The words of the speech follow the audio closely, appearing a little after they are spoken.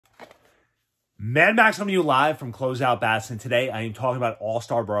Mad Max coming to you live from Closeout Bats, and today I am talking about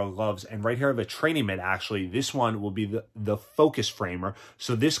All-Star Bar gloves, and right here I have a training mitt. Actually, this one will be the focus framer.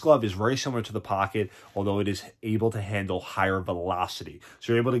 So this glove is very similar to the pocket, although it is able to handle higher velocity.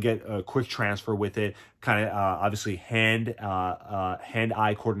 So you're able to get a quick transfer with it, kind of obviously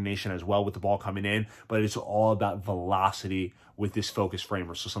hand-eye coordination as well with the ball coming in, but it's all about velocity with this focus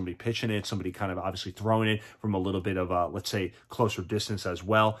framer. So somebody pitching it, somebody kind of obviously throwing it from a little bit of a, let's say, closer distance as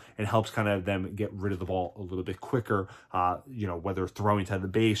well. It helps kind of them get rid of the ball a little bit quicker, you know, whether throwing to the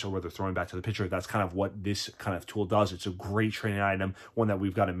base or whether throwing back to the pitcher. That's kind of what this kind of tool does. It's a great training item, one that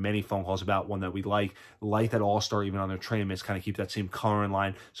we've gotten many phone calls about, one that we like that All-Star even on their training mitts, kind of keep that same color in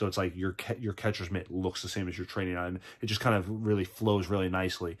line. So it's like your catcher's mitt looks the same as your training item. It just kind of really flows really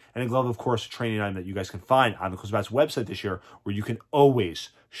nicely. And a glove, of course, a training item that you guys can find on the Closeout Bats website this year, where you can always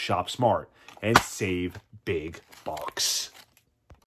shop smart and save big bucks.